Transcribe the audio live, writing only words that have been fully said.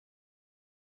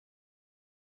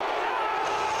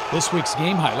This week's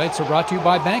game highlights are brought to you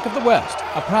by Bank of the West,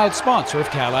 a proud sponsor of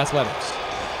Cal Athletics.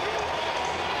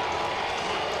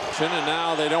 And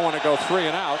now they don't want to go 3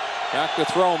 and out. Back to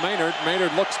throw Maynard.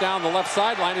 Maynard looks down the left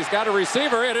sideline. He's got a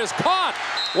receiver. It is caught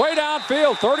way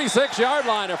downfield, 36-yard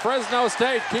line of Fresno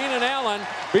State. Keenan Allen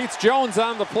beats Jones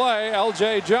on the play.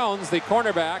 L.J. Jones, the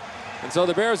cornerback. And so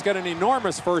the Bears get an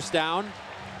enormous first down.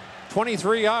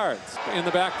 23 yards in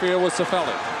the backfield with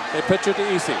Cifelli. They pitch it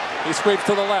to Easy. He sweeps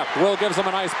to the left. Will gives him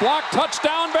a nice block.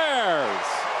 Touchdown Bears!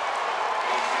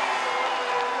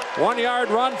 1 yard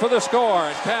run for the score,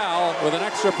 and Cal, with an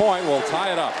extra point, will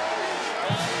tie it up.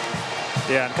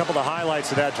 Yeah, and a couple of the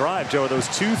highlights of that drive, Joe, those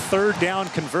 2 third-down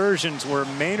conversions where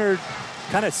Maynard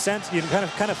kind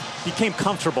of became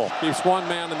comfortable. Keeps one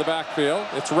man in the backfield.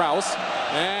 It's Rouse,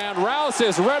 and Rouse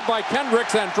is read by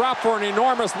Kendricks and dropped for an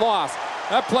enormous loss.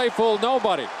 That play fooled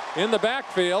nobody. In the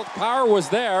backfield, Carr was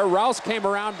there. Rouse came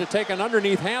around to take an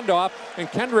underneath handoff, and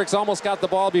Kendricks almost got the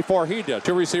ball before he did.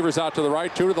 2 receivers out to the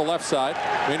right, 2 to the left side.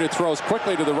 Maynard throws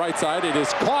quickly to the right side. It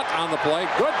is caught on the play.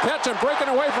 Good catch, and breaking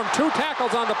away from 2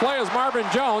 tackles on the play is Marvin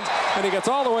Jones, and he gets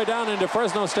all the way down into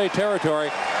Fresno State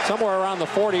territory, somewhere around the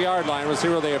 40-yard line. We'll see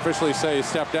where they officially say he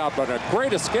stepped out, but a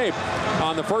great escape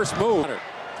on the first move.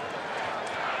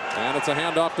 And it's a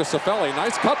handoff to Cifelli.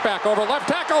 Nice cutback over left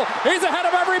tackle. He's ahead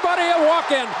of everybody. A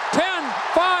walk-in.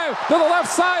 10-5 to the left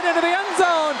side into the end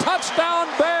zone. Touchdown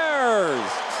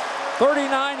Bears.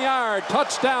 39-yard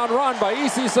touchdown run by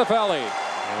E.C. Cifelli.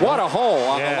 What a hole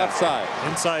on the left side.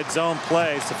 Inside zone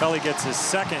play. Cifelli gets his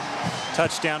 2nd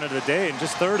touchdown of the day and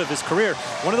just 3rd of his career.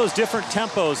 One of those different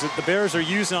tempos that the Bears are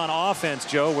using on offense,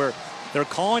 Joe, where they're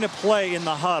calling a play in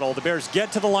the huddle. The Bears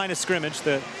get to the line of scrimmage.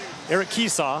 Eric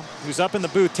Keesaw, who's up in the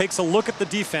booth, takes a look at the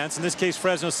defense, in this case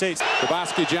Fresno State.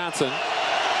 Tabasky Johnson,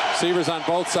 receivers on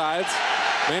both sides.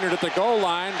 Maynard at the goal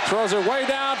line, throws it way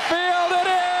downfield. It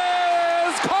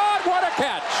is caught. What a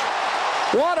catch.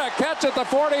 What a catch at the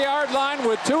 40-yard line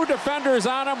with 2 defenders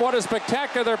on him. What a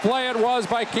spectacular play it was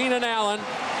by Keenan Allen.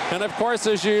 And of course,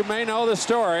 as you may know the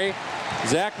story,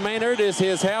 Zach Maynard is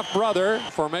his half-brother.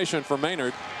 Formation for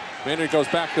Maynard. Maynard goes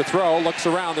back to throw, looks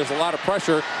around, there's a lot of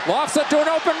pressure, lofts it to an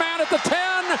open man at the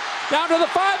 10, down to the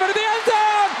 5, into the end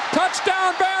zone!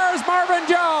 Touchdown Bears, Marvin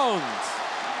Jones!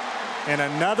 And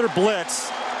another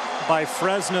blitz by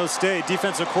Fresno State.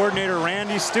 Defensive coordinator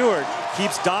Randy Stewart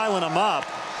keeps dialing them up,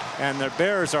 and the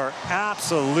Bears are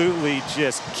absolutely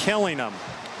just killing them.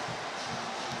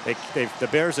 The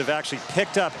Bears have actually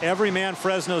picked up every man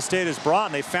Fresno State has brought,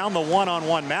 and they found the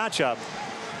one-on-one matchup.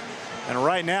 And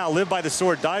right now, live by the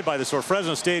sword, die by the sword.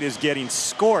 Fresno State is getting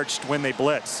scorched when they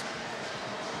blitz.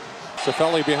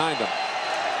 Cifelli behind him.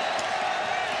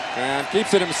 And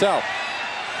keeps it himself.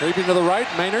 Creeping to the right,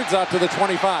 Maynard's out to the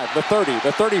 25, the 30,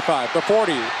 the 35, the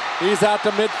 40. He's out to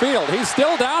midfield. He's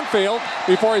still downfield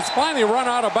before he's finally run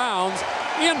out of bounds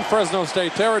in Fresno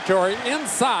State territory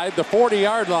inside the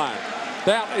 40-yard line.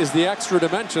 That is the extra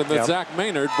dimension that Zach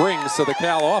Maynard brings to the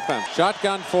Cal offense.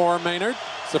 Shotgun for Maynard.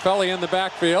 Cifelli in the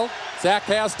backfield. Zach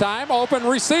has time. Open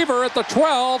receiver at the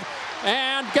 12.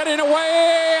 And getting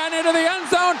away and into the end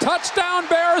zone. Touchdown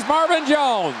Bears, Marvin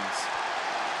Jones.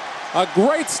 A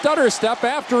great stutter step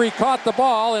after he caught the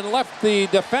ball and left the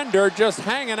defender just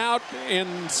hanging out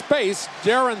in space,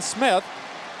 Jaron Smith.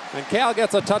 And Cal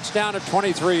gets a touchdown at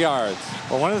 23 yards.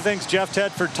 Well, one of the things Jeff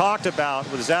Tedford talked about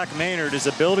with Zach Maynard is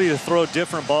ability to throw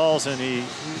different balls, and he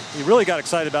really got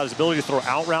excited about his ability to throw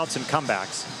out routes and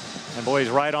comebacks. And boy, he's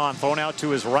right on, thrown out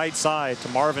to his right side to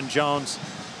Marvin Jones,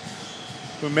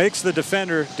 who makes the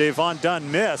defender, Davon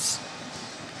Dunn, miss,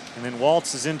 and then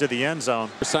waltzes into the end zone.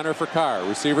 Center for Carr,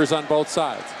 receivers on both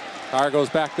sides. Carr goes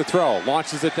back to throw,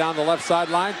 launches it down the left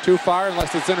sideline, too far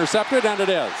unless it's intercepted, and it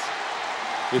is.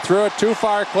 He threw it too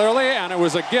far clearly, and it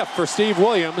was a gift for Steve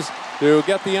Williams to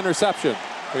get the interception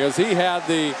because he had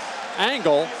the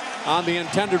angle on the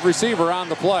intended receiver on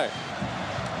the play.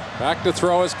 Back to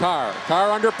throw is Carr.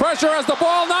 Carr under pressure as the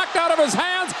ball knocked out of his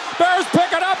hands. Bears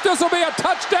pick it up. This will be a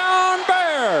touchdown,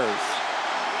 Bears.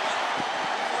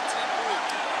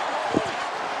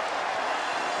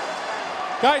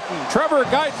 Trevor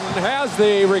Guyton has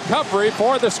the recovery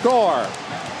for the score.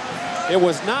 It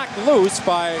was knocked loose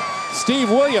by Steve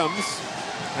Williams.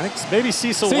 I think maybe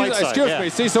Cecil Whiteside. Excuse me,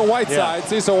 Cecil Whiteside.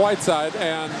 Cecil Whiteside,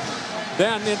 and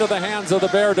then into the hands of the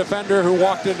Bear defender who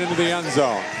walked it into the end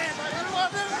zone.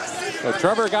 So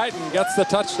Trevor Guyton gets the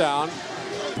touchdown.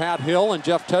 Pat Hill and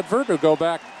Jeff Tedford, who go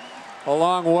back a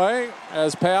long way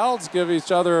as pals, give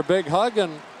each other a big hug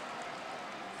and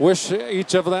wish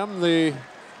each of them the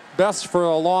best for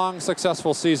a long,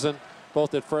 successful season,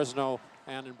 both at Fresno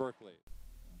and in Berkeley.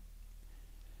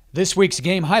 This week's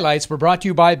game highlights were brought to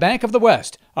you by Bank of the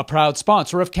West, a proud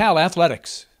sponsor of Cal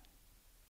Athletics.